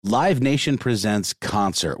Live Nation presents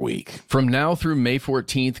Concert Week. From now through May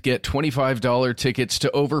 14th, get $25 tickets to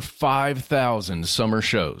over 5,000 summer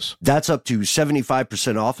shows. That's up to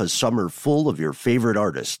 75% off a summer full of your favorite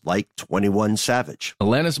artists, like 21 Savage,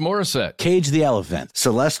 Alanis Morissette, Cage the Elephant,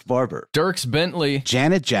 Celeste Barber, Dierks Bentley,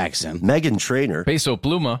 Janet Jackson, Meghan Trainor, Peso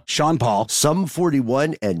Pluma, Sean Paul, Sum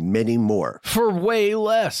 41, and many more. for way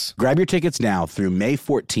less. Grab your tickets now through May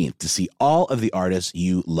 14th to see all of the artists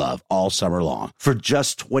you love all summer long. For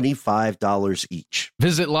just $25 each.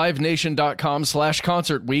 Visit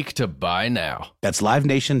livenation.com/Concert Week to buy now. That's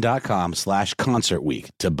livenation.com/Concert Week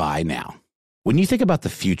to buy now. When you think about the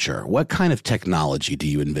future, what kind of technology do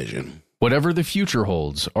you envision? Whatever the future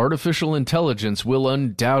holds, artificial intelligence will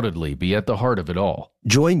undoubtedly be at the heart of it all.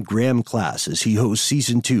 Join Graham Class as he hosts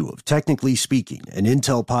Season 2 of Technically Speaking, an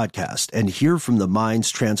Intel podcast, and hear from the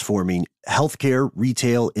minds transforming healthcare,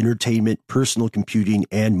 retail, entertainment, personal computing,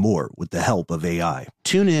 and more with the help of AI.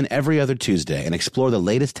 Tune in every other Tuesday and explore the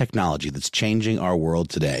latest technology that's changing our world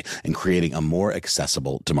today and creating a more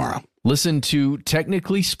accessible tomorrow. Listen to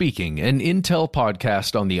Technically Speaking, an Intel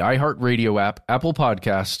podcast on the iHeartRadio app, Apple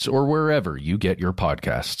Podcasts, or wherever you get your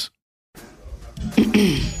podcasts.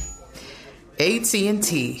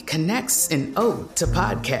 AT&T connects an ode to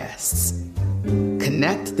podcasts.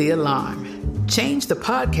 Connect the alarm. Change the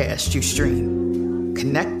podcast you stream.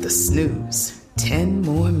 Connect the snooze. 10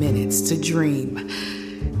 more minutes to dream.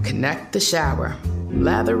 Connect the shower.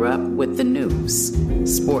 Lather up with the news.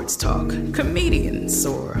 Sports talk, comedians,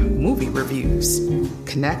 or movie reviews.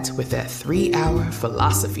 Connect with that 3-hour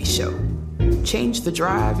philosophy show. Change the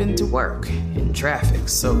drive into work in traffic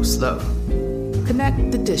so slow.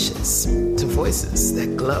 Connect the dishes to voices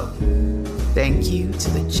that glow. Thank you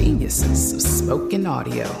to the geniuses of spoken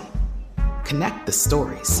audio. Connect the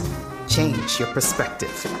stories. Change your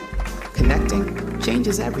perspective. Connecting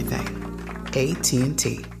changes everything.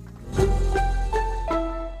 AT&T.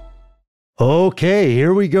 Okay,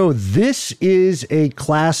 here we go. This is a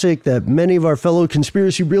classic that many of our fellow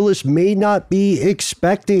conspiracy realists may not be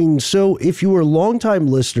expecting. So if you are a longtime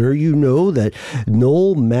listener, you know that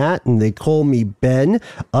Noel, Matt, and they call me Ben,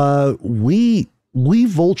 we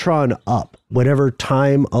Voltron up whatever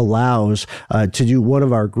time allows to do one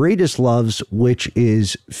of our greatest loves, which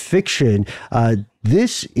is fiction.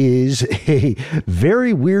 This is a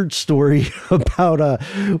very weird story about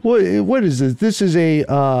what is this? This is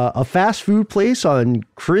a fast food place on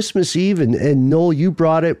Christmas Eve, and Noel, you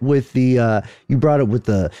brought it with the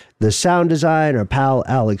sound design. Our pal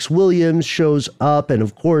Alex Williams shows up, and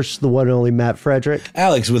of course the one and only Matt Frederick.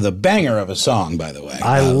 Alex with a banger of a song, by the way.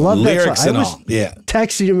 I love that lyrics song. and all. Yeah,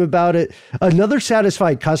 texting him about it. Another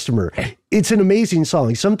satisfied customer. It's an amazing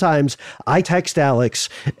song. Sometimes I text Alex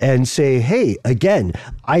and say, hey, again,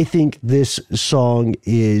 I think this song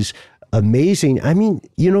is amazing. I mean,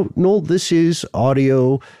 Noel, this is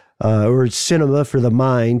audio or cinema for the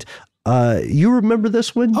mind. You remember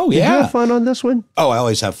this one? Oh, yeah. Did you have fun on this one? Oh, I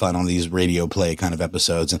always have fun on these radio play kind of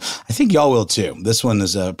episodes. And I think y'all will too. This one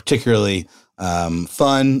is particularly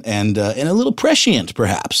fun and a little prescient,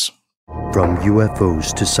 perhaps. From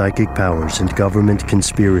UFOs to psychic powers and government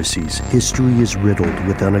conspiracies, history is riddled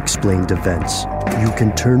with unexplained events. You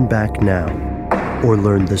can turn back now or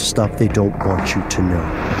learn the stuff they don't want you to know.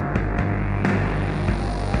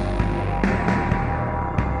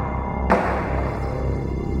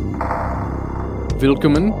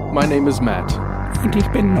 Willkommen, my name is Matt. Und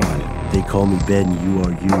ich bin Noel. They call me Ben, you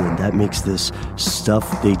are you, and that makes this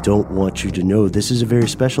stuff they don't want you to know. This is a very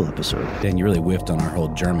special episode. Dan, you really whiffed on our whole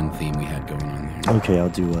German theme we had going on there. Okay, I'll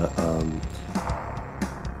do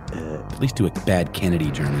At least do a bad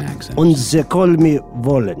Kennedy German accent. Und sie call me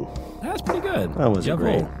wollen. That's pretty good. That wasn't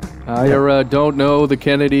great. I don't know the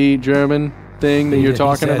Kennedy German thing that you're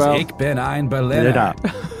talking about. Ich bin ein Berliner.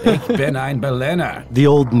 Ich bin ein Berliner. The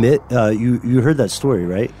old myth, you heard that story,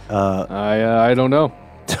 right? I don't know.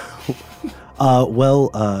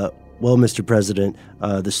 Well, Mr. President,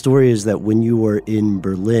 the story is that when you were in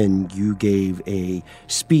Berlin, you gave a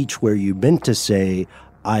speech where you meant to say,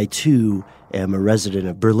 I too am a resident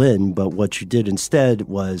of Berlin, but what you did instead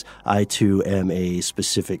was, I too am a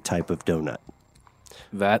specific type of donut.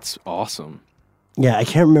 That's awesome. Yeah, I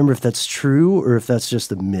can't remember if that's true or if that's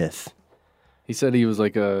just a myth. He said he was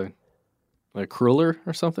like a cruller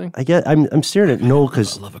or something. I'm staring at Noel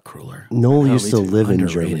because I love a cruller. Noel used to live in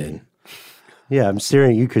Underrated. Germany. Yeah, I'm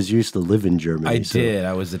staring at you because you used to live in Germany. I did.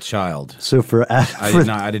 I was a child. So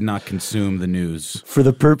I did not consume the news. For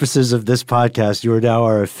the purposes of this podcast, you are now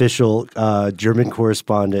our official German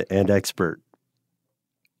correspondent and expert.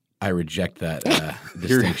 I reject that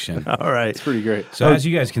distinction. All right. It's pretty great. So as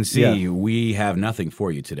you guys can see, we have nothing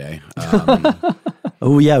for you today.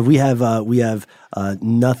 Oh yeah, we have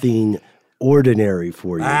nothing ordinary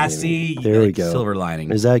for you. Ah, Amy. see, there we go. Silver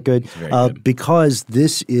lining. Is that good? It's very good. Because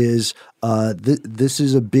this is this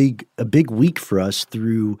is a big week for us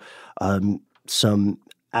through some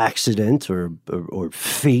accident or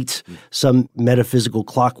fate, some metaphysical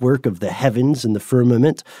clockwork of the heavens and the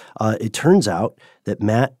firmament. It turns out that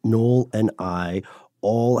Matt, Noel, and I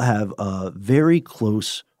all have very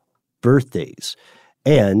close birthdays.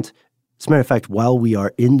 And as a matter of fact, while we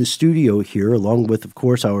are in the studio here, along with, of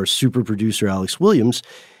course, our super producer, Alex Williams,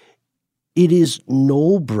 it is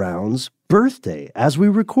Noel Brown's birthday as we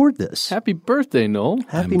record this. Happy birthday, Noel.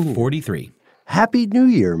 Happy I'm New Year. 43. Happy New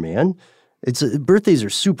Year, man. Birthdays are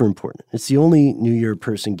super important. It's the only New Year a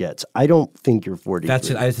person gets. I don't think you're 43.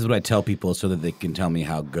 This is what I tell people so that they can tell me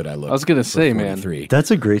how good I look. I was gonna for say, man. 43. That's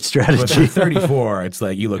a great But strategy. at 34, it's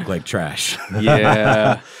like you look like trash.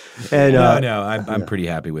 Yeah. And No, I'm pretty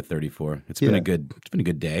happy with 34. It's been Yeah. a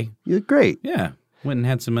good day. you're great. Yeah. Went and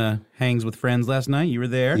had some hangs with friends last night. You were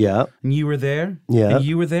there. Yeah. And you were there. Yeah. And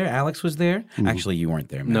you were there. Alex was there. Actually, you weren't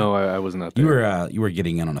there, man. No, I was not there. You were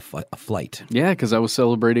getting in on a flight. Yeah, because I was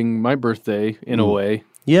celebrating my birthday in a way.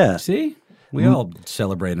 Yeah. See? We all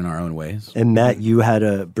celebrate in our own ways. And Matt, you had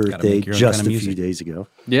a birthday make your own just kind of a few music. days ago.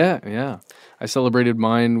 Yeah. I celebrated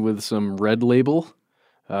mine with some Red Label.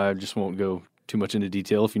 I just won't go too much into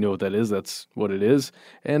detail. If you know what that is, that's what it is.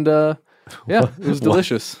 And yeah, it was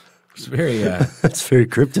delicious. It's very, That's very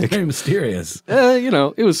cryptic. very mysterious.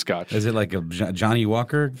 It was scotch. Is it like a Johnny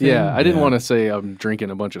Walker thing? Yeah, I didn't want to say I'm drinking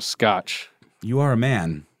a bunch of scotch, You are a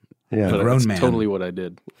man, Yeah. a grown that's man. totally what I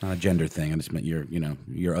did. Not a gender thing. I just meant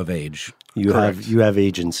you're of age. You Correct. have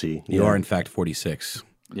agency. You Yeah. are in fact 46.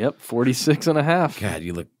 Yep, 46 and a half. God,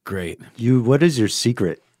 you look great. What is your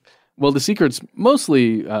secret? Well, the secret's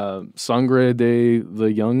mostly Sangre de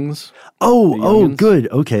the Youngs. Oh, youngins? good.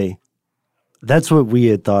 Okay. That's what we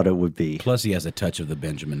had thought it would be. Plus, he has a touch of the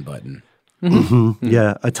Benjamin Button.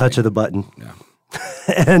 Yeah, a touch of the button. Yeah.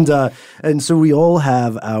 and so we all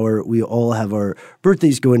have our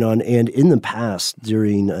birthdays going on, and in the past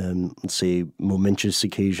during let's say momentous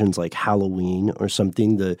occasions like Halloween or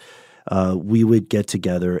something, we would get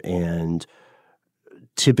together and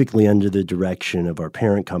typically under the direction of our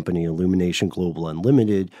parent company, Illumination Global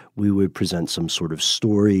Unlimited, we would present some sort of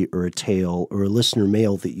story or a tale or a listener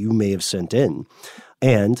mail that you may have sent in.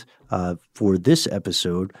 And for this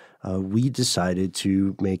episode, we decided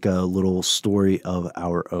to make a little story of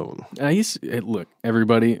our own. Look,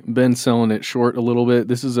 everybody, Ben's selling it short a little bit.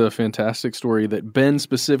 This is a fantastic story that Ben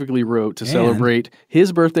specifically wrote to celebrate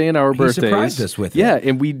his birthday and our birthdays. surprised us with it. Yeah,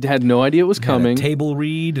 and we had no idea it was Had coming. a table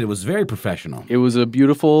read. It was very professional. It was a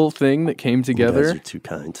beautiful thing that came You together. guys are too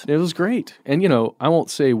kind. It was great. And, I won't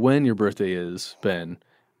say when your birthday is, Ben,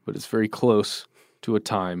 but it's very close to a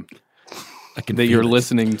time I can that feel you're it.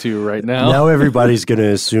 listening to right now. Now everybody's going to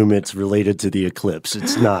assume it's related to the eclipse.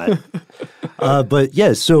 It's not. But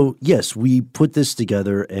yes, we put this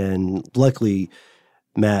together, and luckily,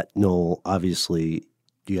 Matt, Noel, obviously,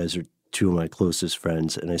 you guys are two of my closest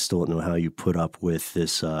friends, and I still don't know how you put up with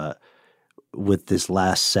this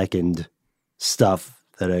last second stuff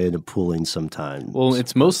that I end up pulling sometimes. Well,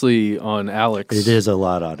 it's mostly on Alex. It is a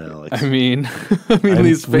lot on Alex. I mean,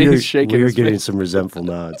 his face is shaking. We're his getting face. some resentful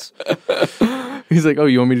nods. He's like, "Oh,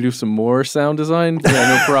 you want me to do some more sound design?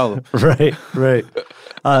 Yeah, no problem." Right.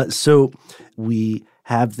 So we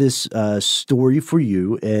have this story for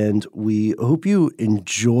you, and we hope you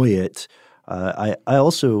enjoy it. I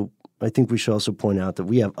think we should also point out that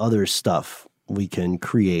we have other stuff we can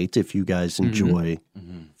create if you guys enjoy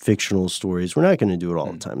fictional stories. We're not going to do it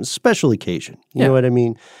all the time. It's a special occasion. You know what I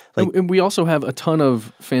mean? Like, And we also have a ton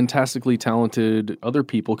of fantastically talented other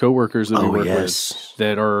people, coworkers that we work with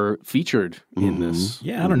that are featured in this.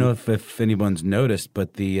 Yeah, I don't know if anyone's noticed,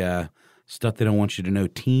 but the Stuff They Don't Want You to Know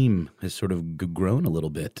team has sort of grown a little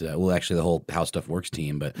bit. Well, actually, the whole How Stuff Works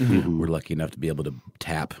team, but we're lucky enough to be able to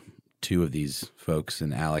tap two of these folks,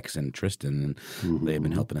 and Alex and Tristan, and they've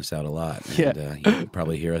been helping us out a lot. And, you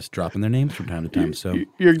probably hear us dropping their names from time to time. So,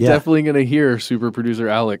 You're definitely going to hear super producer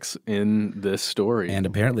Alex in this story. and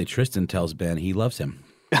apparently Tristan tells Ben he loves him.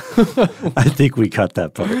 I think we cut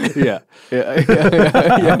that part. yeah.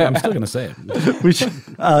 I'm still going to say it. We should,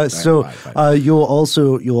 you'll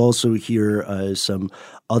also hear some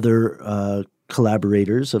other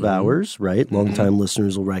collaborators of ours, right? Longtime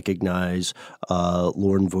listeners will recognize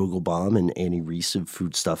Lauren Vogelbaum and Annie Reese of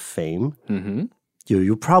Food Stuff fame. Mm-hmm.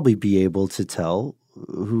 You'll probably be able to tell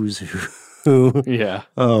who's who. Yeah.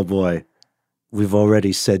 Oh boy, we've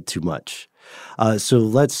already said too much. So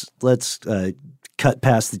let's cut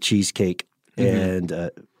past the cheesecake and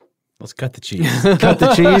Let's cut the cheese. Cut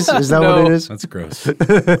the cheese? Is that what it is? That's gross. I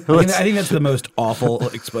think that's the most awful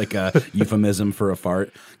euphemism for a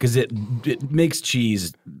fart because it makes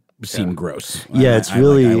cheese seem gross. Yeah, it's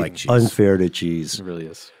really I like cheese. unfair to cheese. It really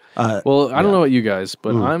is. Well, I don't know about you guys,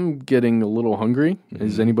 but I'm getting a little hungry.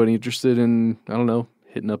 Is anybody interested in, I don't know,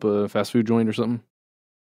 hitting up a fast food joint or something?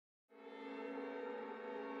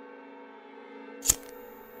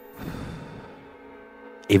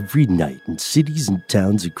 Every night in cities and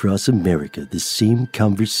towns across America, the same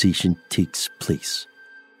conversation takes place.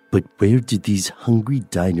 But where do these hungry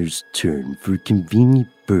diners turn for a convenient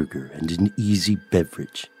burger and an easy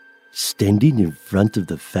beverage? Standing in front of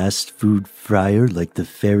the fast food fryer like the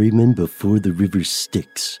ferryman before the river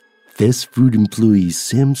Styx, fast food employee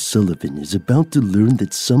Sam Sullivan is about to learn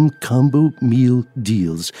that some combo meal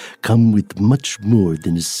deals come with much more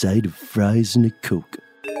than a side of fries and a Coke.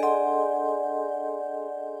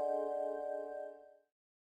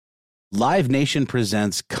 Live Nation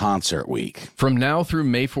presents Concert Week. From now through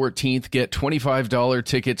May 14th, get $25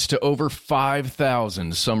 tickets to over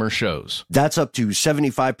 5,000 summer shows. That's up to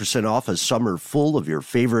 75% off a summer full of your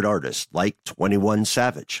favorite artists like 21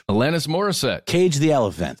 Savage, Alanis Morissette, Cage the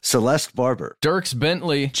Elephant, Celeste Barber, Dierks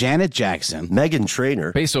Bentley, Janet Jackson, Meghan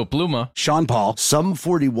Trainor, Peso Pluma, Sean Paul, Sum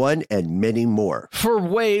 41, and many more. for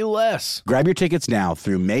way less. Grab your tickets now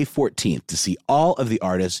through May 14th to see all of the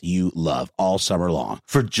artists you love all summer long.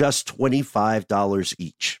 For just $25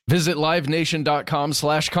 each. Visit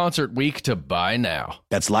livenation.com/concert week to buy now.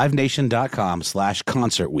 That's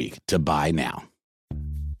livenation.com/concert week to buy now.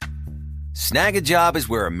 Snag a Job is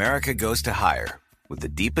where America goes to hire, with the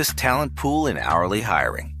deepest talent pool in hourly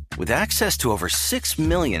hiring. With access to over 6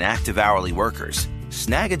 million active hourly workers,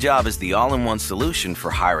 Snag a Job is the all-in-one solution for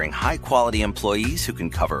hiring high-quality employees who can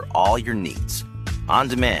cover all your needs. On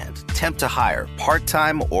demand, temp to hire,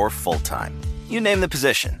 part-time or full-time. You name the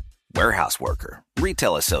position. Warehouse worker,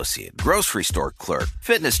 retail associate, grocery store clerk,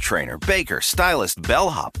 fitness trainer, baker, stylist,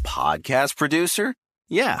 bellhop, podcast producer.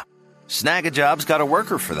 Yeah, Snag a Job's got a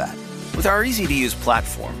worker for that. With our easy-to-use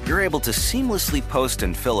platform, you're able to seamlessly post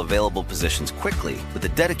and fill available positions quickly with a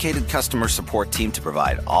dedicated customer support team to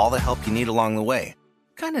provide all the help you need along the way.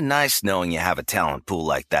 Kind of nice knowing you have a talent pool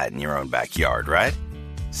like that in your own backyard, right?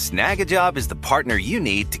 Snag a Job is the partner you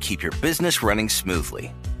need to keep your business running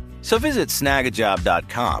smoothly. So visit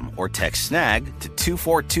snagajob.com or text snag to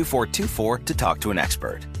 242424 to talk to an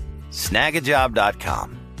expert.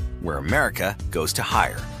 Snagajob.com, where America goes to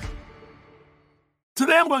hire.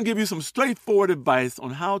 Today I'm going to give you some straightforward advice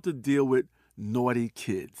on how to deal with naughty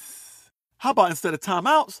kids. How about instead of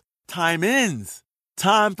timeouts, time ins?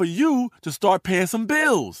 Time for you to start paying some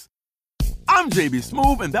bills. I'm JB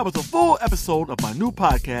Smoove, and that was a full episode of my new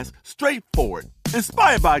podcast, Straightforward,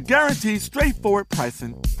 inspired by guaranteed straightforward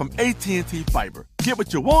pricing from AT&T Fiber. Get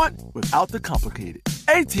what you want without the complicated.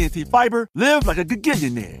 AT&T Fiber, live like a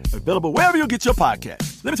gigillionaire. Available wherever you get your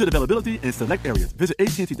podcast. Limited availability in select areas. Visit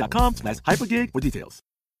AT&T.com/hypergig for details.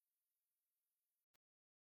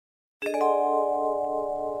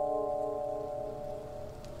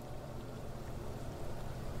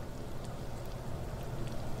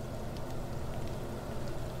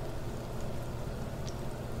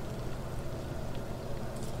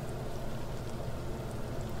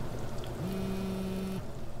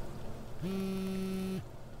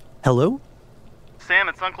 Hello? Sam,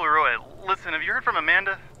 it's Uncle Roy. Listen, have you heard from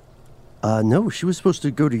Amanda? No, she was supposed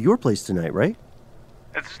to go to your place tonight, right?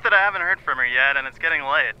 It's just that I haven't heard from her yet, and it's getting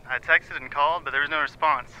late. I texted and called, but there was no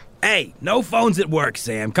response. Hey, no phones at work,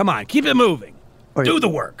 Sam. Come on, keep it moving. All right. Do the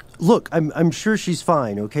work. Look, I'm sure she's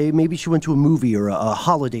fine, okay? Maybe she went to a movie or a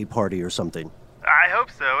holiday party or something. I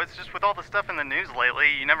hope so. It's just with all the stuff in the news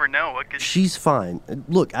lately, you never know what could... She's fine.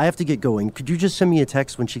 Look, I have to get going. Could you just send me a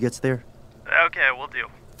text when she gets there? Okay, we'll do.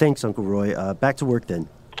 Thanks, Uncle Roy. Back to work then.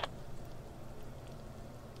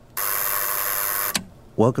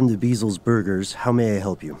 Welcome to Beasel's Burgers. How may I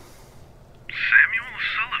help you? Samuel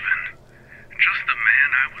Sullivan. Just the man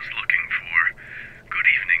I was looking for. Good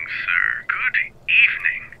evening, sir. Good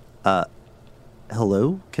evening.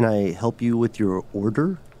 Hello? Can I help you with your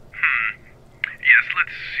order? Yes,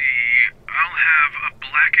 let's see. I'll have a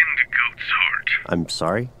blackened goat's heart. I'm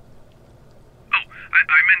sorry? Oh,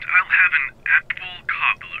 I meant I'll have an apple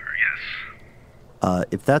cobbler, yes.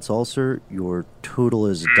 If that's all, sir, your total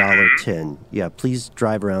is $1.10. Yeah, please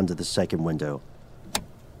drive around to the second window.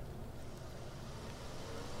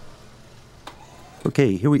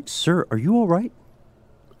 Okay, here we... Sir, are you all right?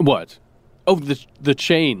 What? Oh, the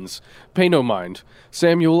chains. Pay no mind.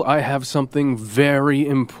 Samuel, I have something very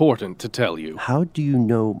important to tell you. How do you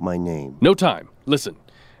know my name? No time. Listen,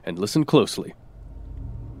 and listen closely.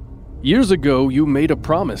 Years ago, you made a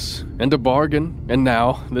promise and a bargain, and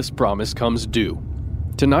now this promise comes due.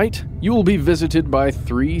 Tonight, you will be visited by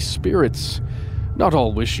 3 spirits. Not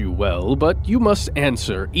all wish you well, but you must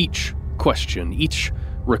answer each question, each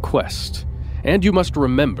request. And you must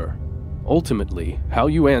remember, ultimately, how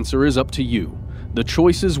you answer is up to you. The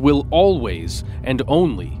choices will always and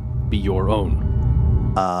only be your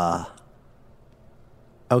own.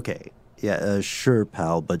 Okay. Yeah, sure,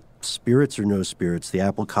 pal, but spirits or no spirits, the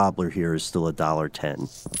apple cobbler here is still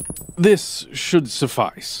 $1.10. This should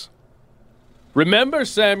suffice. Remember,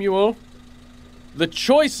 Samuel, the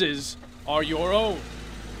choices are your own.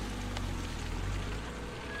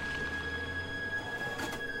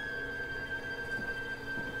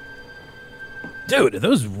 Dude, are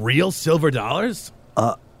those real silver dollars?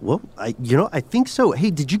 Well, I think so. Hey,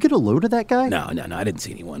 did you get a load of that guy? No, I didn't see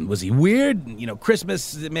anyone. Was he weird?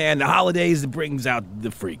 Christmas, man, the holidays, it brings out the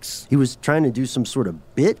freaks. He was trying to do some sort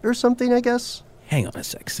of bit or something, I guess? Hang on a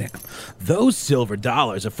sec, Sam. Those silver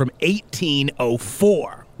dollars are from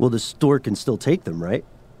 1804. Well, the store can still take them, right?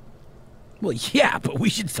 Well, yeah, but we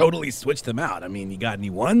should totally switch them out. I mean, you got any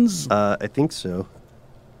ones? I think so.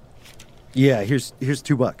 Yeah, here's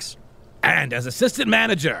 $2. And as assistant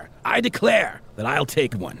manager, I declare that I'll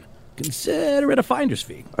take one. Consider it a finder's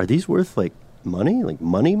fee. Are these worth, money? Like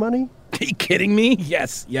money? Are you kidding me?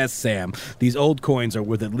 Yes, Sam. These old coins are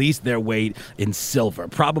worth at least their weight in silver,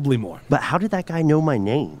 probably more. But how did that guy know my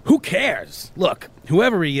name? Who cares? Look,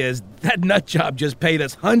 whoever he is, that nut job just paid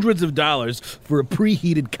us hundreds of dollars for a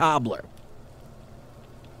preheated cobbler.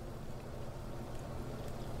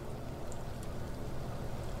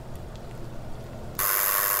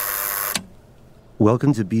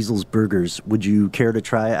 Welcome to Beasel's Burgers. Would you care to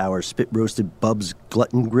try our spit-roasted Bub's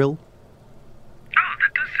Glutton Grill? Oh,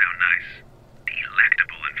 that does sound nice.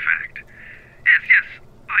 Delectable, in fact. Yes,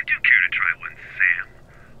 I do care to try one, Sam.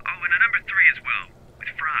 Oh, and a number 3 as well, with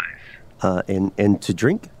fries. And to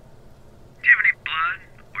drink? Do you have any blood,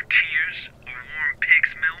 or tears, or warm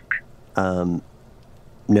pig's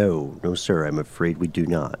milk? No, sir, I'm afraid we do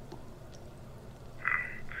not.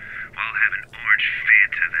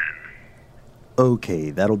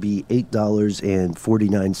 Okay, that'll be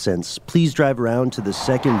 $8.49. Please drive around to the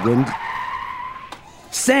second wind.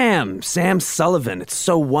 Sam Sullivan, it's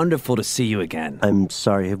so wonderful to see you again. I'm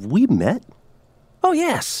sorry, have we met? Oh,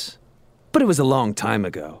 yes. But it was a long time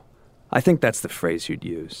ago. I think that's the phrase you'd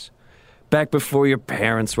use. Back before your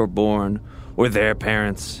parents were born, or their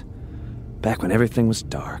parents. Back when everything was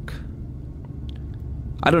dark.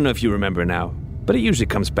 I don't know if you remember now, but it usually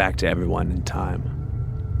comes back to everyone in time.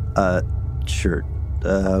 Sure.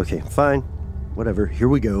 Okay, fine. Whatever. Here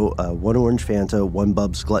we go. 1 orange Fanta, 1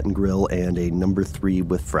 Bub's Glutton Grill, and a number 3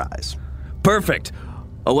 with fries. Perfect.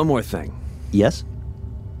 Oh, one more thing. Yes?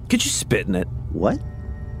 Could you spit in it? What?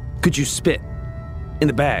 Could you spit in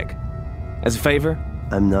the bag? As a favor?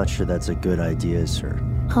 I'm not sure that's a good idea, sir.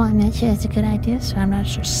 Oh, I'm not sure that's a good idea, so I'm not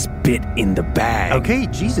sure. Spit in the bag. Okay,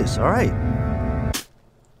 Jesus, all right.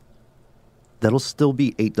 That'll still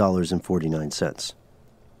be $8.49.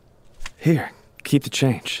 Here, keep the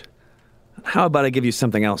change. How about I give you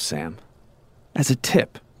something else, Sam? As a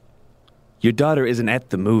tip. Your daughter isn't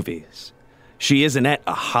at the movies. She isn't at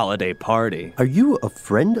a holiday party. Are you a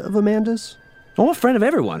friend of Amanda's? I'm a friend of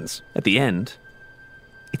everyone's, at the end.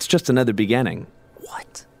 It's just another beginning.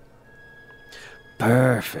 What?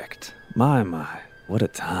 Perfect. My, what a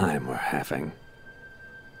time we're having.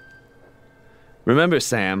 Remember,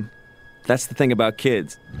 Sam, that's the thing about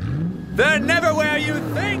kids. They're never where you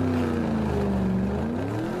think!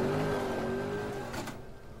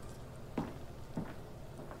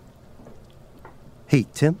 Hey,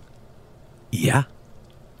 Tim? Yeah?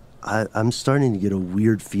 I'm starting to get a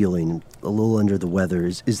weird feeling, a little under the weather.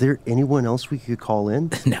 Is there anyone else we could call in?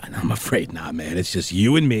 No, I'm afraid not, man. It's just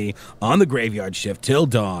you and me on the graveyard shift till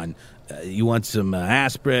dawn. You want some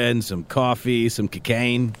aspirin, some coffee, some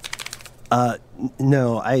cocaine?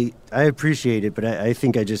 No, I appreciate it, but I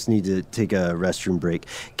think I just need to take a restroom break.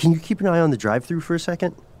 Can you keep an eye on the drive-thru for a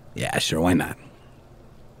second? Yeah, sure, why not?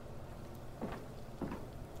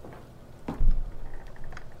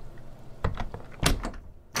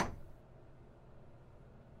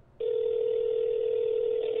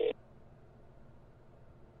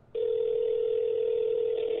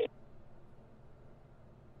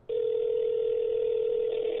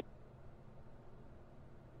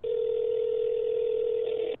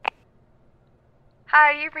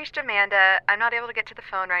 Hi, you've reached Amanda. I'm not able to get to the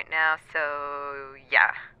phone right now, so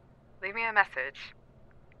yeah. Leave me a message.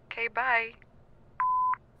 Okay, bye.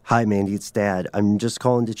 Hi, Mandy, it's Dad. I'm just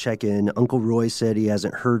calling to check in. Uncle Roy said he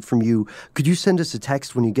hasn't heard from you. Could you send us a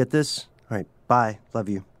text when you get this? All right, bye. Love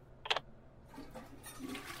you.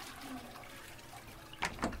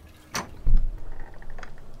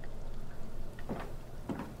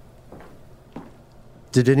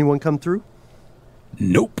 Did anyone come through?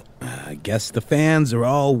 Nope. I guess the fans are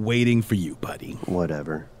all waiting for you, buddy.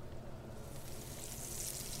 Whatever.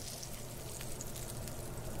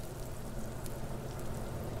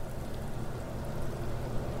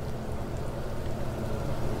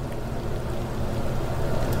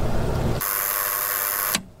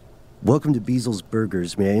 Welcome to Beasel's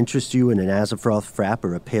Burgers. May I interest you in an Azafroth frap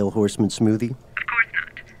or a Pale Horseman smoothie? Of course not.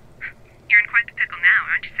 You're in quite the pickle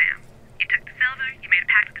now, aren't you, Sam? You took the silver, you made a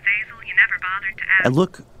pact with Azazel, you never bothered to ask.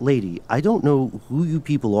 Look, lady, I don't know who you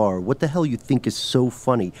people are, what the hell you think is so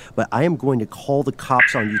funny, but I am going to call the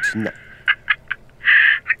cops on you tonight.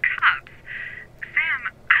 The cops?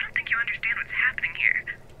 Sam, I don't think you understand what's happening here.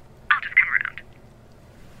 I'll just come around.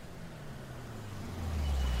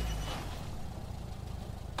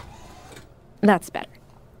 That's better.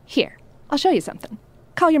 Here, I'll show you something.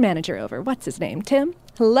 Call your manager over. What's his name? Tim?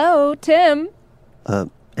 Hello, Tim?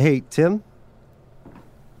 Hey, Tim?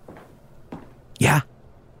 Yeah?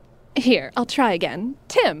 Here, I'll try again.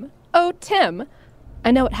 Tim! Oh, Tim!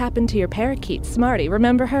 I know what happened to your parakeet, Smarty.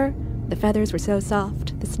 Remember her? The feathers were so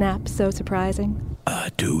soft, the snap so surprising.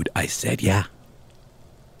 Dude, I said yeah.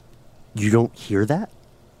 You don't hear that?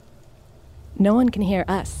 No one can hear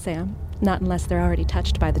us, Sam. Not unless they're already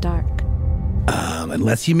touched by the dark.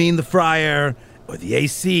 Unless you mean the fryer or the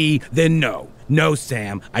AC, then no. No,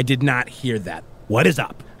 Sam, I did not hear that. What is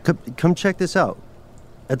up? Come check this out.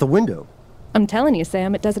 At the window. I'm telling you,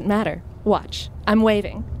 Sam, it doesn't matter. Watch. I'm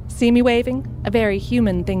waving. See me waving? A very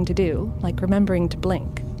human thing to do, like remembering to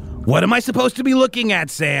blink. What am I supposed to be looking at,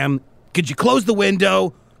 Sam? Could you close the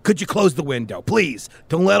window? Could you close the window? Please,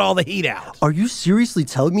 don't let all the heat out. Are you seriously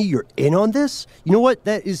telling me you're in on this? You know what?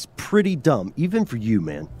 That is pretty dumb, even for you,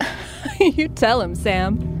 man. You tell him,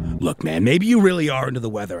 Sam. Look, man, maybe you really are into the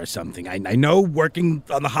weather or something. I know working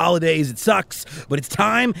on the holidays, it sucks, but it's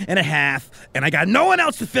time and a half, and I got no one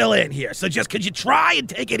else to fill in here. So just could you try and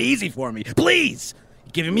take it easy for me? Please!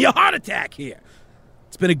 You're giving me a heart attack here.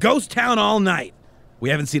 It's been a ghost town all night. We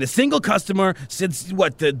haven't seen a single customer since,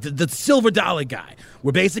 the silver dollar guy.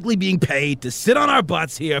 We're basically being paid to sit on our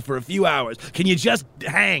butts here for a few hours. Can you just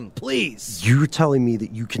hang, please? You're telling me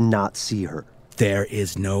that you cannot see her. There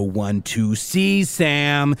is no one to see,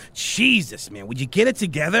 Sam. Jesus, man, would you get it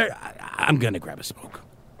together? I'm gonna grab a smoke.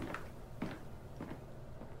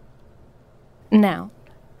 Now,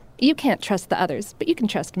 you can't trust the others, but you can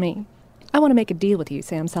trust me. I want to make a deal with you,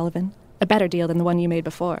 Sam Sullivan. A better deal than the one you made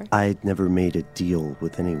before. I'd never made a deal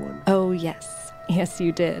with anyone. Oh, yes. Yes,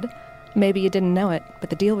 you did. Maybe you didn't know it, but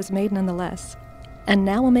the deal was made nonetheless. And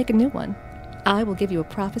now we'll make a new one. I will give you a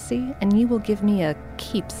prophecy, and you will give me a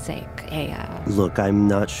keepsake, Look, I'm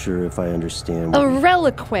not sure if I understand. A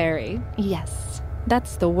reliquary. Yes,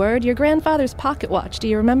 that's the word. Your grandfather's pocket watch, do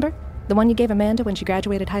you remember? The one you gave Amanda when she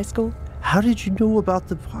graduated high school? How did you know about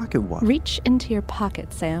the pocket watch? Reach into your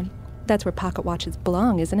pocket, Sam. That's where pocket watches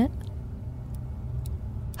belong, isn't it?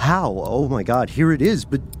 How? Oh my God, here it is,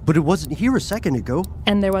 but it wasn't here a second ago.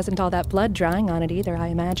 And there wasn't all that blood drying on it either, I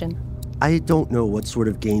imagine. I don't know what sort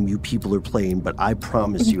of game you people are playing, but I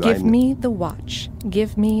promise you Give me the watch.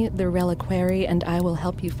 Give me the reliquary, and I will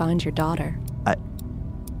help you find your daughter.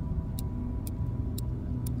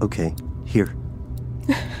 Okay, here.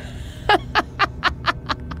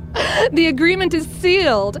 The agreement is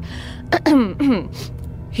sealed.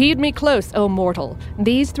 Heed me close, O mortal.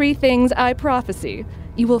 These 3 things I prophesy.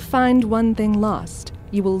 You will find one thing lost.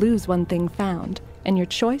 You will lose one thing found. And your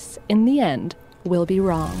choice, in the end, will be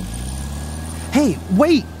wrong. Hey,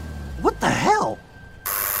 wait! What the hell?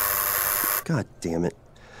 God damn it.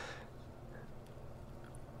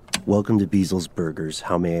 Welcome to Beasel's Burgers.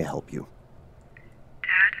 How may I help you?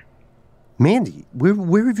 Dad? Mandy,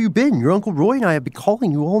 where have you been? Your Uncle Roy and I have been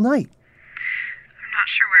calling you all night. I'm not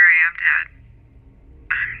sure where I am, Dad.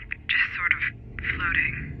 I'm just sort of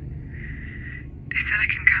floating. They said I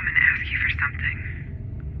can come and ask you for something.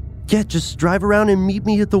 Yeah, just drive around and meet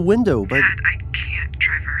me at the window, but... Dad, I can't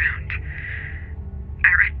drive around.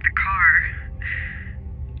 I wrecked the car.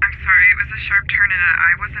 I'm sorry, it was a sharp turn and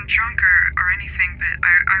I wasn't drunk or anything, but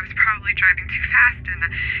I was probably driving too fast and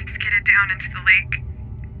skidded down into the lake.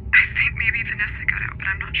 I think maybe Vanessa got out, but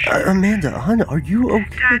I'm not sure. Amanda, hon, are you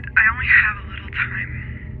okay? Dad, I only have a little time.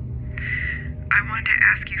 I wanted to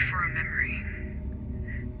ask you for a memory.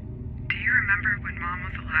 Do you remember when Mom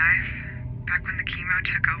was alive? Back when the chemo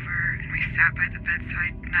took over and we sat by the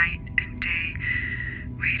bedside night and day,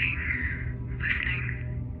 waiting, listening.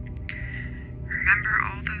 Remember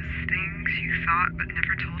all those things you thought but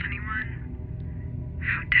never told anyone?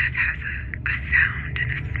 How death has a sound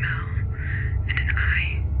and a smell and an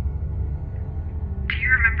eye. Do you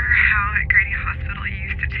remember how at Grady Hospital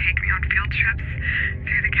you used to take me on field trips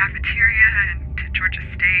through the cafeteria and to Georgia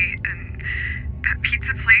State and that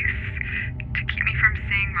pizza place to keep me from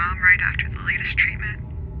seeing Mom right after the latest treatment.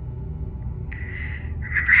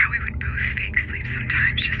 Remember how we would both fake sleep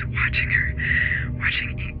sometimes, just watching her, watching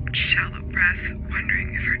each shallow breath,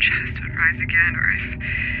 wondering if her chest would rise again or if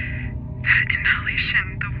that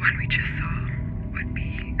inhalation, the one we just saw, would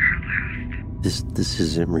be her last. This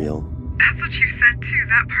isn't real. That's what you said too,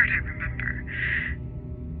 that part I remember.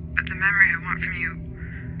 But the memory I want from you,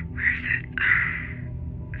 where is it?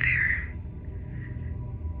 There.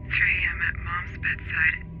 3 a.m. at Mom's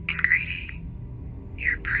bedside in Grady.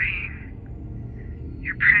 You're praying.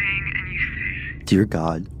 You're praying and you say, Dear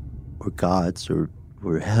God, or gods, or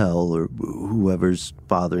hell, or whoever's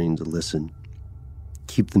bothering to listen,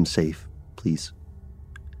 keep them safe, please.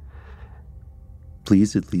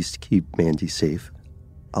 Please at least keep Mandy safe.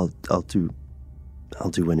 I'll do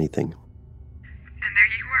anything. And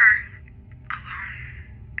there you were, alone.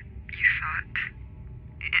 You thought,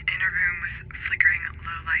 in a room with flickering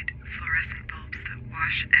low-light fluorescent bulbs that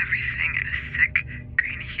wash everything in a sick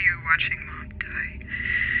green hue, watching Mom die.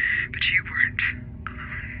 But you weren't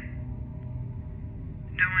alone.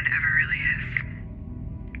 No one ever really is.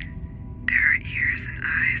 There are ears and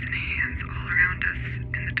eyes and hands all around us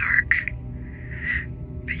in the dark.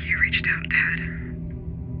 But you reached out, Dad.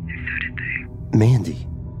 And so did they. Mandy.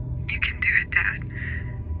 You can do it, Dad.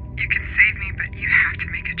 You can save me, but you have to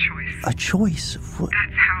make a choice. A choice? What?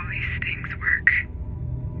 That's how these things work.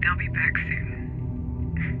 They'll be back soon.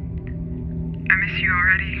 I miss you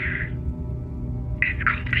already. It's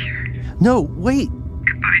cold here. No, wait.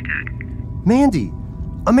 Goodbye, Dad. Mandy.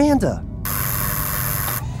 Amanda.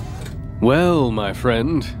 Well, my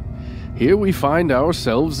friend, here we find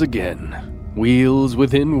ourselves again. Wheels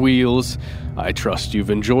within wheels. I trust you've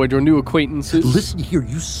enjoyed your new acquaintances. Listen here,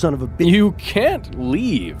 you son of a bitch. You can't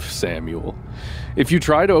leave, Samuel. If you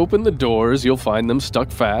try to open the doors, you'll find them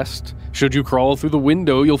stuck fast. Should you crawl through the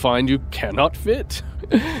window, you'll find you cannot fit.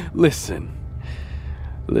 Listen.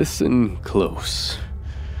 Listen close.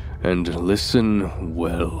 And listen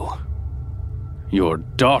well. Your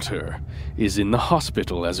daughter is in the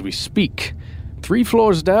hospital as we speak. 3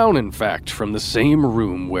 floors down, in fact, from the same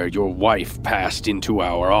room where your wife passed into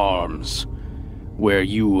our arms. Where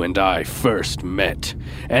you and I first met.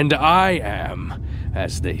 And I am,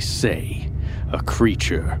 as they say, a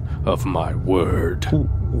creature of my word.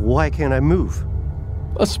 Why can't I move?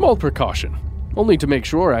 A small precaution. Only to make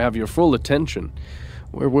sure I have your full attention.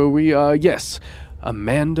 Where were we? Yes.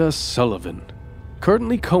 Amanda Sullivan.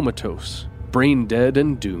 Currently comatose. Brain dead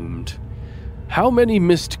and doomed. How many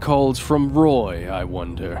missed calls from Roy, I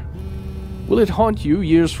wonder? Will it haunt you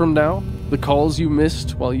years from now? The calls you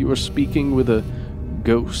missed while you were speaking with a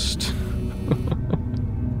ghost?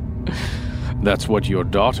 That's what your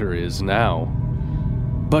daughter is now.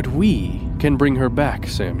 But we can bring her back,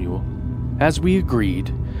 Samuel. As we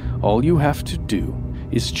agreed, all you have to do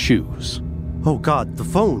is choose. Oh God, the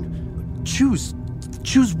phone. Choose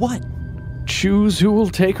what? Choose who will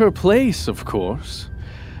take her place, of course.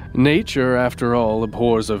 Nature, after all,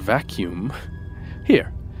 abhors a vacuum.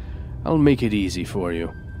 Here, I'll make it easy for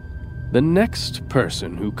you. The next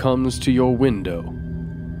person who comes to your window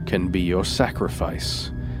can be your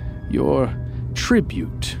sacrifice, your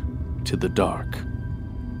tribute to the dark.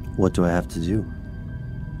 What do I have to do?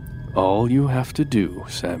 All you have to do,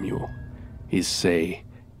 Samuel, is say,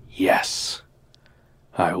 yes.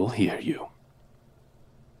 I will hear you.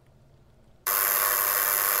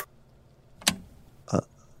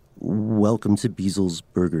 Welcome to Beasel's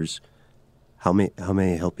Burgers. How may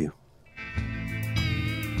I help you?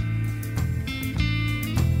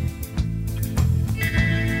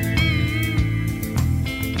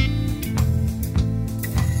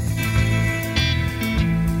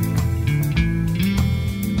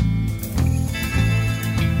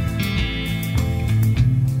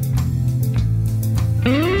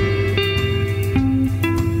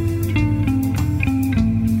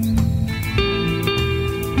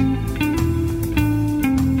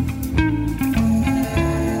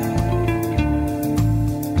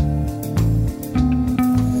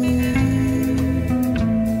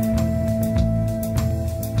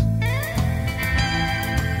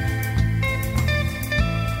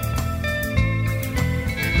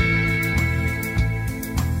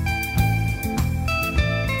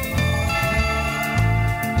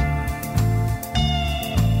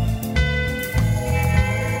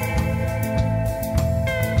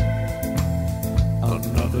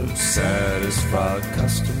 Satisfied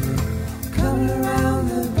customer. Come around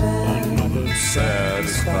the bend. Another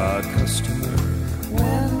satisfied customer.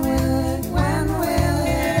 When will it end?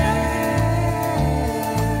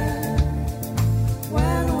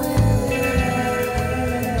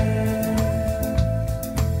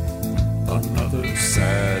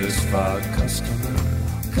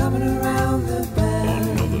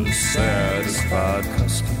 satisfied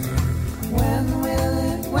customer. When will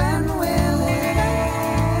it end? When will it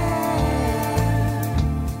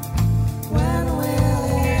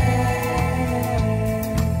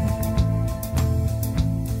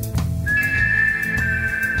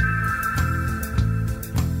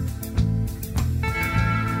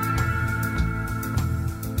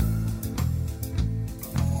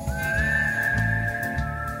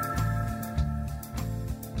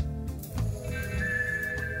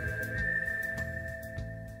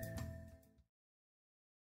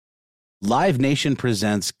Live Nation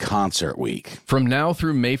presents Concert Week. From now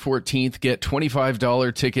through May 14th, get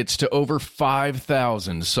 $25 tickets to over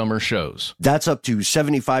 5,000 summer shows. That's up to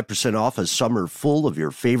 75% off a summer full of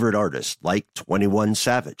your favorite artists, like 21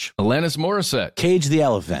 Savage, Alanis Morissette, Cage the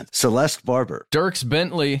Elephant, Celeste Barber, Dierks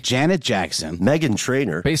Bentley, Janet Jackson, Meghan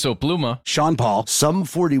Trainor, Peso Pluma, Sean Paul, Sum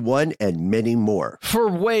 41, and many more. For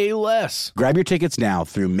way less. Grab your tickets now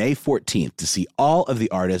through May 14th to see all of the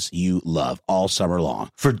artists you love all summer long.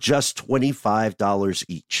 For just $25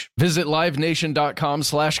 each. Visit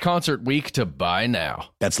livenation.com/Concert Week to buy now.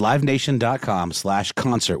 That's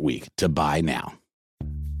livenation.com/Concert Week to buy now.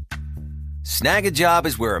 Snag a Job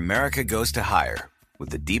is where America goes to hire, with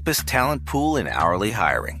the deepest talent pool in hourly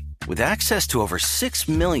hiring. With access to over 6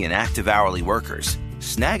 million active hourly workers,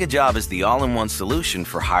 Snag a Job is the all-in-one solution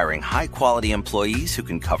for hiring high-quality employees who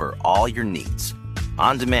can cover all your needs.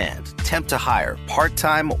 On demand, temp to hire,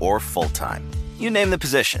 part-time or full-time. You name the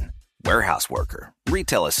position. Warehouse worker,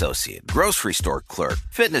 retail associate, grocery store clerk,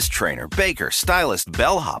 fitness trainer, baker, stylist,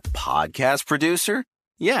 bellhop, podcast producer.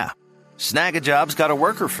 Yeah, Snag a Job's got a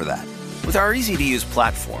worker for that. With our easy-to-use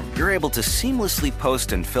platform, you're able to seamlessly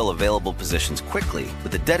post and fill available positions quickly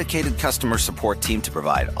with a dedicated customer support team to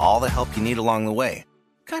provide all the help you need along the way.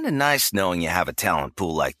 Kind of nice knowing you have a talent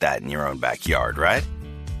pool like that in your own backyard, right?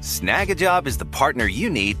 Snag a Job is the partner you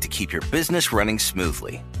need to keep your business running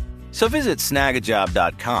smoothly. So visit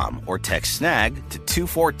snagajob.com or text snag to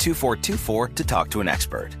 242424 to talk to an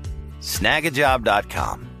expert.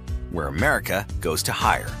 Snagajob.com, where America goes to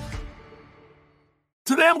hire.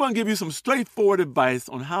 Today I'm going to give you some straightforward advice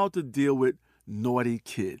on how to deal with naughty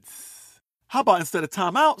kids. How about instead of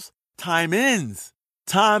timeouts, time-ins?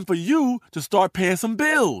 Time for you to start paying some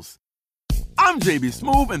bills. I'm JB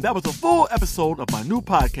Smoove, and that was a full episode of my new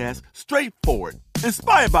podcast, Straightforward,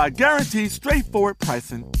 inspired by guaranteed straightforward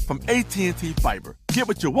pricing from AT&T Fiber. Get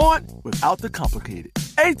what you want without the complicated.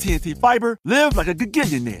 AT&T Fiber, live like a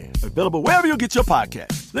gigillionaire. Available wherever you get your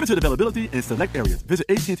podcast. Limited availability in select areas. Visit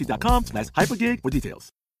AT&T.com/hypergig for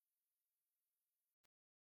details.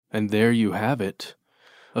 And there you have it.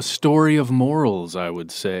 A story of morals, I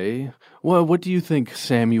would say. Well, what do you think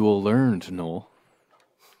Samuel learned, Noel?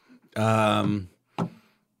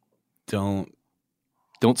 Don't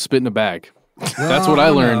spit in a bag. That's what I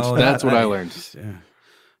learned. That's what I learned. Yeah.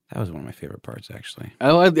 That was one of my favorite parts, actually.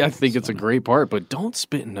 I think it's a great part, but don't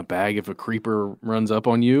spit in a bag if a creeper runs up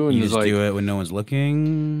on you and You is just like, do it when no one's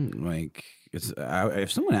looking. Like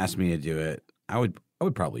if someone asked me to do it, I would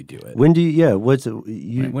probably do it. When do you? Yeah. When are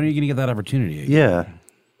you going to get that opportunity again? Yeah,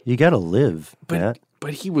 you got to live, Matt.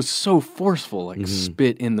 But he was so forceful, like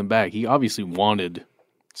spit in the bag. He obviously wanted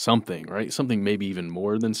something, right? Something maybe even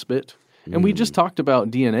more than spit. And we just talked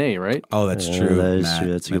about DNA, right? Oh, that's true. That is Matt.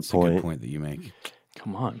 true. That's a good point. A good point that you make.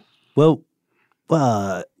 Come on. Well,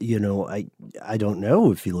 I don't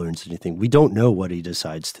know if he learns anything. We don't know what he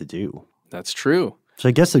decides to do. That's true. So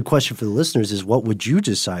I guess the question for the listeners is, what would you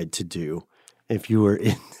decide to do if you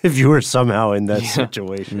were somehow in that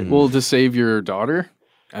situation? Well, to save your daughter,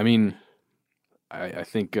 I mean, I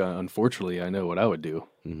think unfortunately I know what I would do.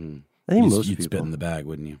 Mm-hmm. I think you'd spit in the bag,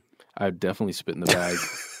 wouldn't you? I'd definitely spit in the bag,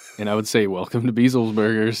 and I would say, "Welcome to Beazle's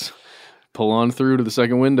Burgers." Pull on through to the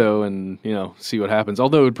second window and, see what happens.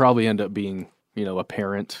 Although it would probably end up being, a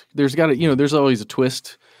parent. There's there's always a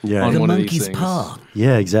twist on one of these things. Paw.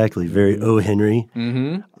 Yeah, exactly. Very O. Henry.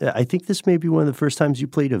 Mm-hmm. I think this may be one of the first times you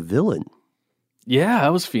played a villain. Yeah, I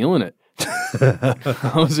was feeling it.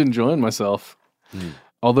 I was enjoying myself.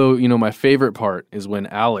 Although, my favorite part is when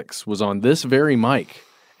Alex was on this very mic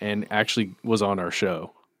and actually was on our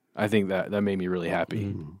show. I think that made me really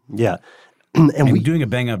happy. Yeah. And we're doing a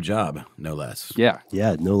bang-up job, no less. Yeah.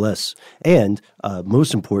 Yeah, no less. And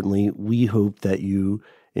most importantly, we hope that you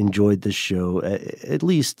enjoyed this show at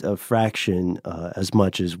least a fraction as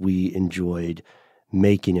much as we enjoyed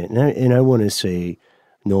making it. And I want to say,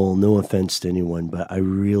 Noel, no offense to anyone, but I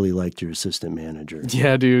really liked your assistant manager.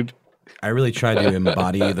 Yeah, dude. I really tried to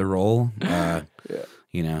embody the role,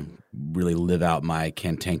 really live out my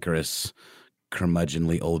cantankerous,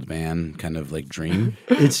 curmudgeonly old man kind of like dream.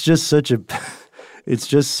 It's just such a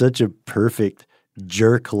perfect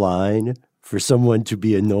jerk line for someone to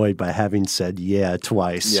be annoyed by having said yeah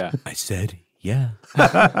twice. Yeah. I said yeah.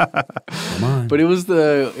 Come on. But it was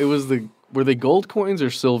the were they gold coins or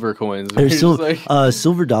silver coins? There's You're still, just like-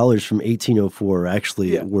 silver dollars from 1804 are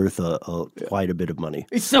actually Yeah. worth quite a bit of money.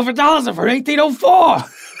 These silver dollars are from 1804.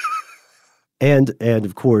 And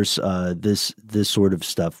of course, this sort of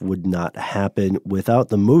stuff would not happen without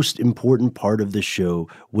the most important part of the show,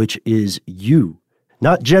 which is you,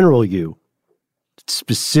 not general you,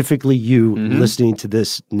 specifically you listening to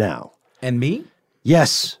this now. And me?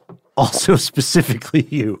 Yes, also specifically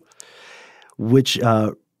you, which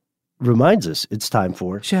reminds us it's time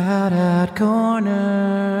for Shout Out Corner.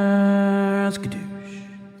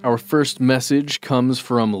 Our first message comes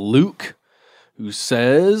from Luke, who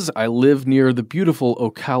says, I live near the beautiful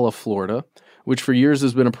Ocala, Florida, which for years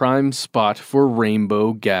has been a prime spot for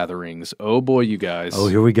rainbow gatherings. Oh boy, you guys. Oh,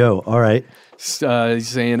 here we go. All right. He's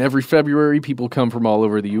saying every February, people come from all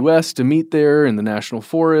over the U.S. to meet there in the National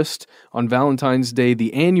Forest. On Valentine's Day,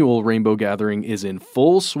 the annual rainbow gathering is in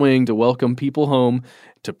full swing to welcome people home,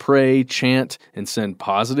 to pray, chant, and send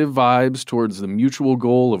positive vibes towards the mutual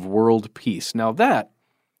goal of world peace. Now that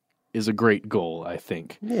is a great goal, I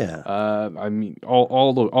think. Yeah. I mean,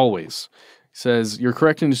 always. He says, you're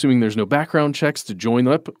correct in assuming there's no background checks to join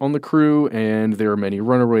up on the crew, and there are many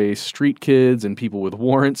runaway street kids and people with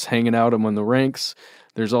warrants hanging out among the ranks.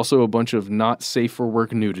 There's also a bunch of not safe for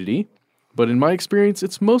work nudity. But in my experience,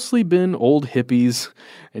 it's mostly been old hippies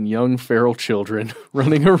and young feral children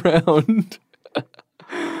running around.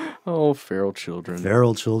 Oh, feral children.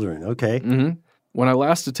 Feral children. Okay. Mm-hmm. When I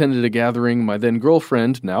last attended a gathering, my then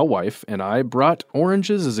girlfriend, now wife, and I brought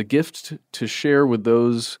oranges as a gift to share with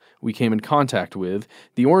those we came in contact with.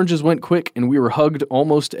 The oranges went quick, and we were hugged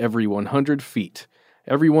almost every 100 feet.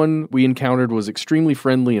 Everyone we encountered was extremely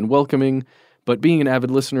friendly and welcoming, but being an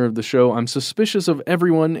avid listener of the show, I'm suspicious of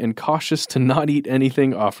everyone and cautious to not eat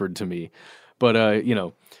anything offered to me. But,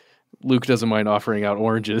 Luke doesn't mind offering out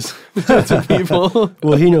oranges to people.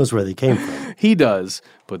 Well, he knows where they came from. He does,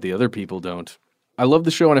 but the other people don't. I love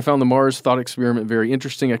the show, and I found the Mars thought experiment very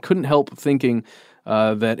interesting. I couldn't help thinking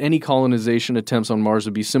that any colonization attempts on Mars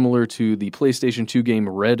would be similar to the PlayStation 2 game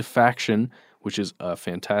Red Faction, which is a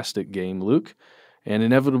fantastic game, Luke. And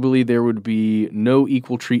inevitably, there would be no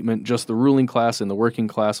equal treatment, just the ruling class and the working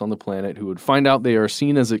class on the planet who would find out they are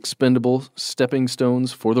seen as expendable stepping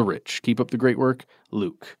stones for the rich. Keep up the great work,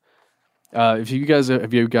 Luke. Have you guys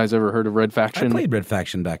ever heard of Red Faction? I played Red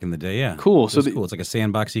Faction back in the day, yeah. Cool. Cool. It's like a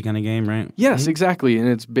sandboxy kind of game, right? Yes, exactly. And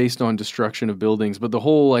it's based on destruction of buildings. But the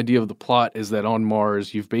whole idea of the plot is that on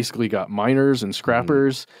Mars, you've basically got miners and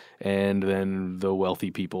scrappers, and then the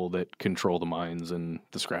wealthy people that control the mines and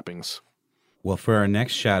the scrappings. Well, for our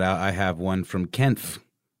next shout out, I have one from Kenf.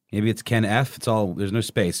 Maybe it's Ken F. There's no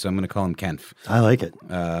space, so I'm going to call him Kenf. I like it.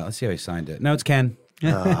 Let's see how he signed it. No, it's Ken.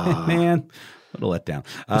 Man. What a letdown.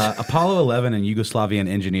 Apollo 11 and Yugoslavian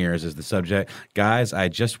engineers is the subject. Guys, I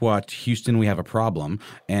just watched Houston, We Have a Problem,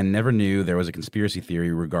 and never knew there was a conspiracy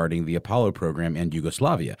theory regarding the Apollo program and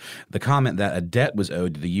Yugoslavia. The comment that a debt was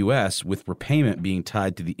owed to the U.S. with repayment being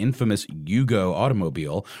tied to the infamous Yugo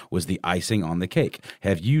automobile was the icing on the cake.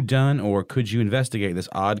 Have you done or could you investigate this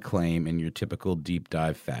odd claim in your typical deep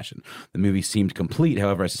dive fashion? The movie seemed complete.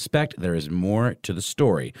 However, I suspect there is more to the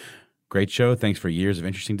story. Great show. Thanks for years of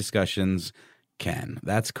interesting discussions. Ken,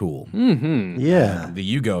 that's cool. Mm-hmm. Yeah, the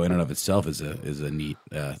Yugo in and of itself is a neat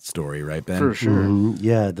story, right, Ben? For sure.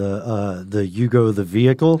 Yeah, the Yugo, the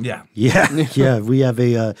vehicle. Yeah. We have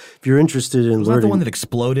a. If you're interested in was learning, that the one that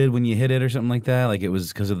exploded when you hit it or something like that? Like it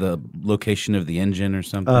was because of the location of the engine or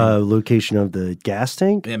something. Location of the gas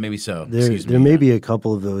tank. Yeah, maybe so. There may be a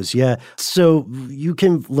couple of those. Yeah, so you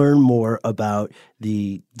can learn more about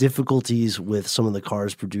the difficulties with some of the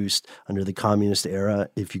cars produced under the communist era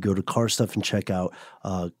if you go to Car Stuff and check out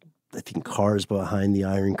I think Cars Behind the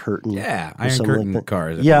Iron Curtain. Yeah, Iron Curtain like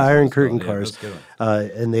Cars. Yeah, Iron Curtain Cars.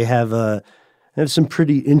 And they have some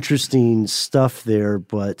pretty interesting stuff there,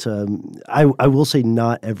 but I will say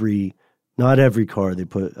not every car they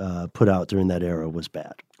put out during that era was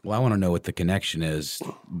bad. Well, I want to know what the connection is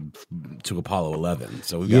to Apollo 11.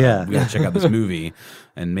 So we got to check out this movie,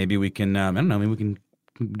 and maybe we can. I don't know. Maybe we can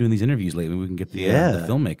doing these interviews lately. We can get the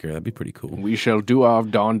filmmaker. That'd be pretty cool. We shall do our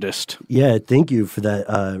darndest. Yeah, thank you for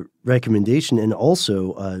that recommendation, and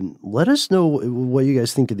also let us know what you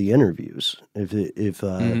guys think of the interviews. If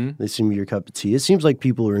they seem to be your cup of tea, it seems like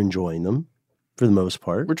people are enjoying them for the most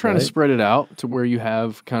part. We're trying to spread it out to where you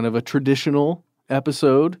have kind of a traditional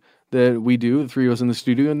episode that we do, the three of us in the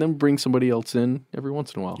studio, and then bring somebody else in every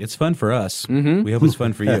once in a while. It's fun for us. We hope it's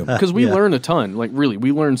fun for you. Because we learn a ton. Like, really,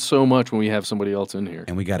 we learn so much when we have somebody else in here.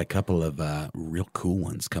 And we got a couple of real cool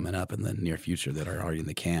ones coming up in the near future that are already in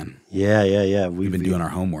the can. Yeah. We've been doing our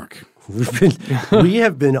homework. We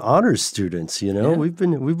have been honor students, you know. Yeah. We've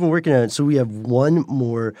been working at it. So we have one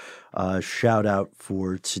more shout out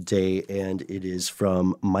for today, and it is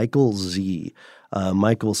from Michael Z.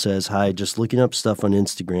 Michael says, "Hi, just looking up stuff on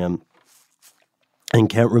Instagram and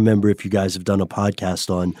can't remember if you guys have done a podcast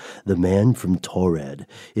on The Man from Taured.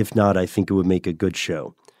 If not, I think it would make a good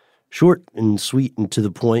show. Short and sweet and to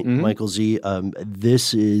the point, Michael Z.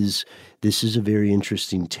 This is a very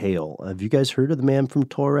interesting tale. Have you guys heard of The Man from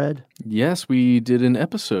Taured? Yes, we did an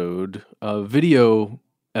episode, a video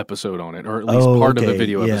episode on it, or at least part of the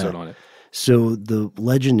video episode on it. So the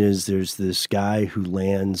legend is there's this guy who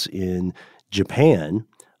lands in Japan.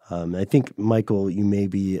 I think, Michael,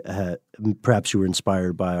 you perhaps you were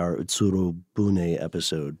inspired by our Utsuro Bune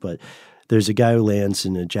episode, but there's a guy who lands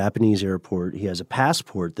in a Japanese airport. He has a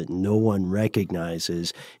passport that no one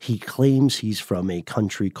recognizes. He claims he's from a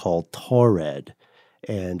country called Taured,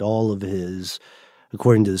 and all of his,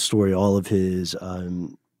 according to the story, all of his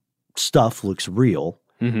stuff looks real.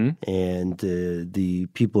 And the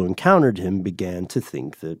people who encountered him began to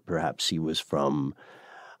think that perhaps he was from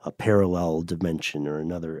a parallel dimension or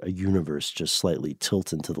a universe just slightly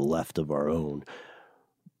tilted to the left of our own.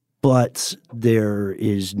 But there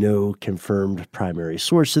is no confirmed primary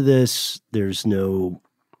source of this. It's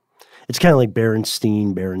kind of like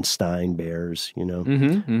Berenstein Bears, you know,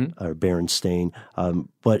 or Berenstain.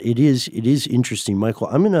 But it is interesting, Michael.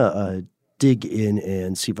 I'm going to dig in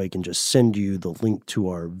and see if I can just send you the link to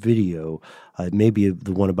our video, maybe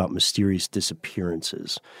the one about mysterious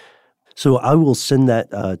disappearances. So I will send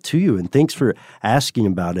that to you, and thanks for asking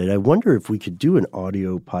about it. I wonder if we could do an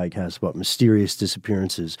audio podcast about mysterious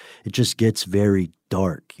disappearances. It just gets very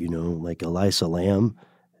dark, you know, like Elisa Lam.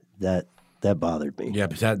 That bothered me. Yeah,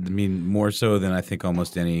 but more so than I think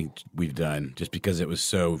almost any we've done, just because it was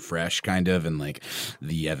so fresh, kind of, and like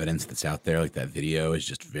the evidence that's out there, like that video is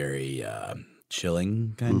just very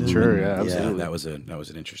chilling, kind of. Sure, yeah, absolutely. Yeah, that was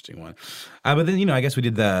an interesting one. But then, you know, I guess we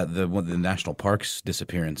did the national parks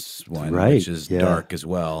disappearance one, which is dark as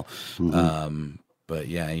well. But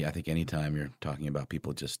yeah, I think anytime you're talking about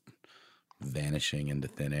people just vanishing into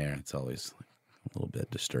thin air, it's always a little bit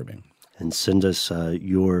disturbing. And send us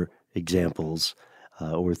your examples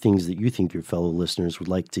or things that you think your fellow listeners would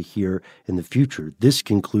like to hear in the future. This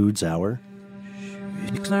concludes our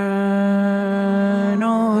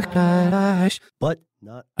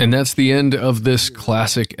And that's the end of this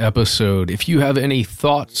classic episode. If you have any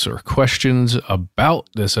thoughts or questions about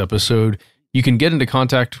this episode, you can get into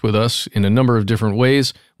contact with us in a number of different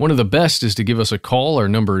ways. One of the best is to give us a call. Our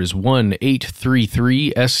number is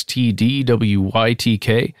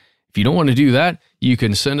 1-833-STDWYTK. If you don't want to do that, you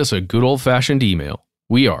can send us a good old-fashioned email.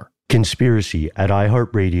 We are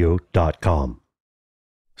conspiracy@iheartradio.com.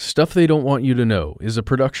 Stuff They Don't Want You to Know is a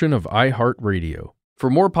production of iHeartRadio. For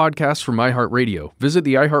more podcasts from iHeartRadio, visit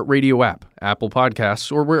the iHeartRadio app, Apple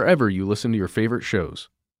Podcasts, or wherever you listen to your favorite shows.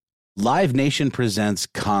 Live Nation presents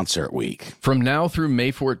Concert Week. From now through May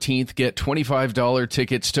 14th, get $25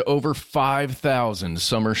 tickets to over 5,000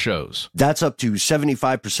 summer shows. That's up to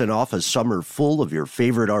 75% off a summer full of your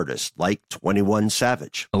favorite artists, like 21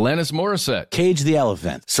 Savage, Alanis Morissette, Cage the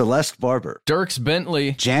Elephant, Celeste Barber, Dierks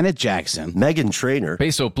Bentley, Janet Jackson, Meghan Trainor,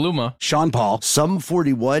 Peso Pluma, Sean Paul, Sum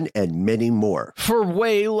 41, and many more. For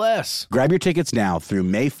way less. Grab your tickets now through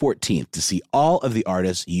May 14th to see all of the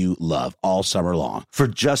artists you love all summer long. For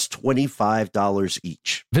just $25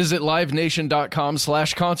 each. Visit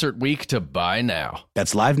livenation.com/Concert Week to buy now.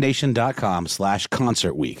 That's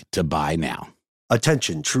livenation.com/Concert Week to buy now.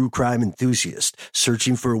 Attention, true crime enthusiast.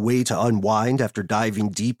 Searching for a way to unwind after diving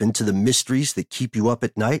deep into the mysteries that keep you up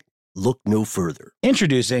at night? Look no further.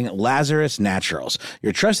 Introducing Lazarus Naturals,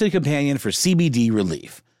 your trusted companion for CBD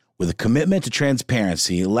relief. With a commitment to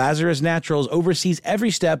transparency, Lazarus Naturals oversees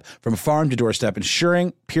every step from farm to doorstep,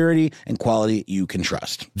 ensuring purity and quality you can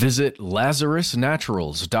trust. Visit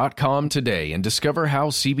LazarusNaturals.com today and discover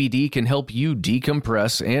how CBD can help you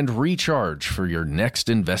decompress and recharge for your next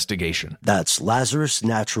investigation. That's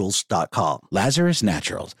LazarusNaturals.com. Lazarus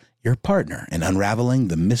Naturals, your partner in unraveling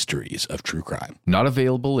the mysteries of true crime. Not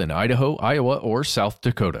available in Idaho, Iowa, or South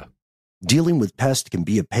Dakota. Dealing with pests can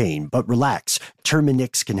be a pain, but relax.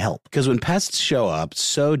 Terminix can help. Because when pests show up,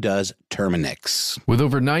 so does Terminix. With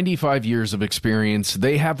over 95 years of experience,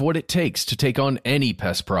 they have what it takes to take on any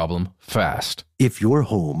pest problem fast. If your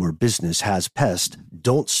home or business has pests,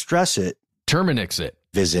 don't stress it. Terminix it.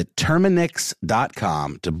 Visit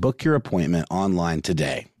Terminix.com to book your appointment online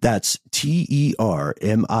today. That's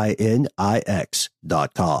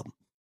TERMINIX.com.